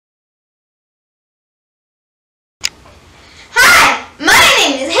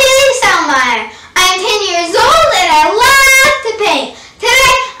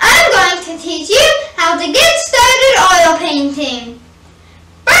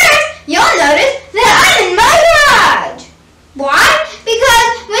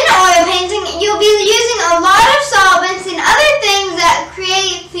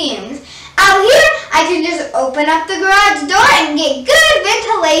open up the garage door and get good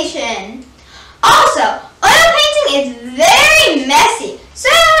ventilation. Also, oil painting is very messy, so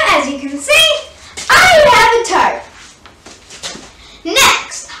as you can see, I have a tarp.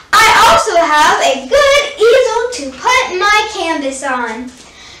 Next, I also have a good easel to put my canvas on.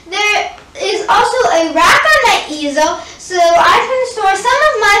 There is also a rack on my easel so I can store some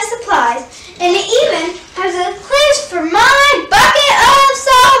of my supplies, and it even has a place for my bucket of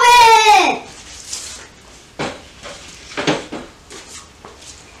solvent.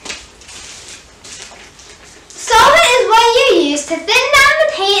 Solvent is what you use to thin down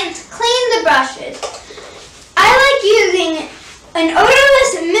the paint and to clean the brushes. I like using an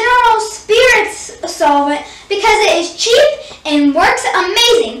odorless mineral spirits solvent because it is cheap and works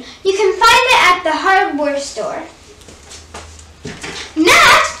amazing. You can find it at the hardware store.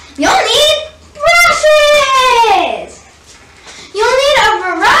 Next, you'll need brushes. You'll need a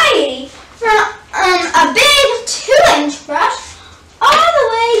variety from a big 2-inch brush all the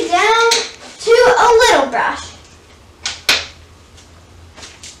way down to a little brush.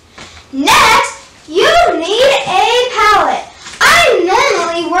 Next, you need a palette. I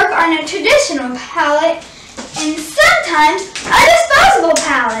normally work on a traditional palette and sometimes a disposable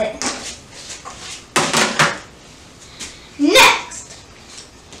palette. Next,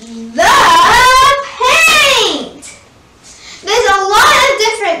 the paint. There's a lot of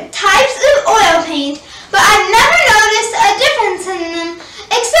different types of oil paint, but I've never noticed a difference in them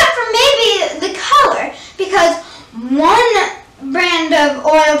except for maybe the color, because one brand of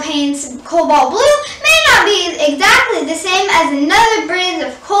oil paints, cobalt blue, may not be exactly the same as another brand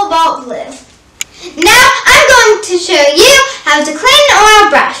of cobalt blue. Now I'm going to show you how to clean an oil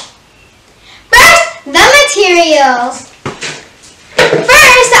brush. First, the materials.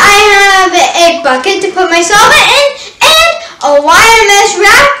 First, I have a bucket to put my solvent in and a wire mesh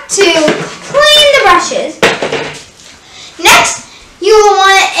rack to clean the brushes. Next, you will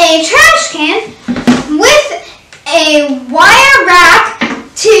want a trash can with a wire rack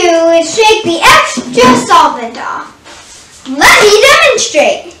to shake the extra solvent off. Let me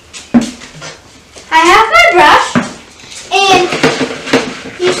demonstrate. I have my brush and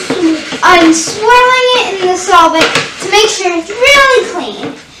I'm swirling it in the solvent to make sure it's really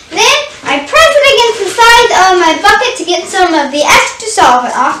clean. Then I press it against the side of my bucket to get some of the extra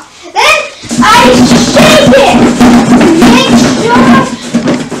solvent off. Then I shake it to make sure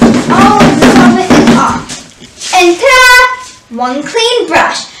all of the solvent is off. And ta-da! One clean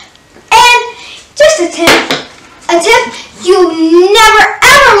brush. And just a tip, you never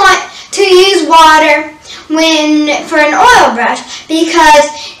ever want to use water for an oil brush, because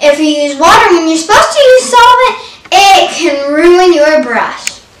if you use water when you're supposed to use solvent, it can ruin your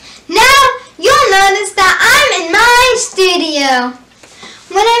brush. Now you'll notice that I'm in my studio.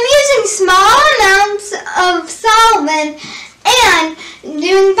 When I'm using small amounts of solvent and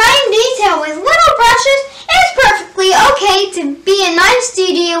doing fine detail with little brushes, it's perfectly okay to be in my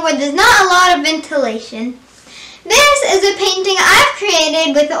studio where there's not a lot of ventilation. This is a painting I've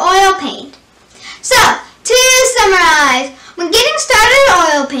created with oil paint. So, to summarize, when getting started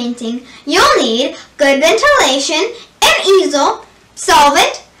oil painting, you'll need good ventilation, an easel,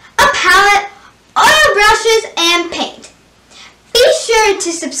 solvent, a palette, oil brushes, and paint. Be sure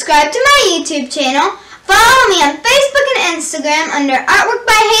to subscribe to my YouTube channel, follow me on Facebook and Instagram under Artwork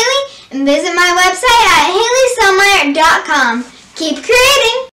by Haley, and visit my website at HaleySellmeyer.com. Keep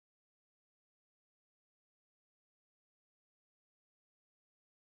creating!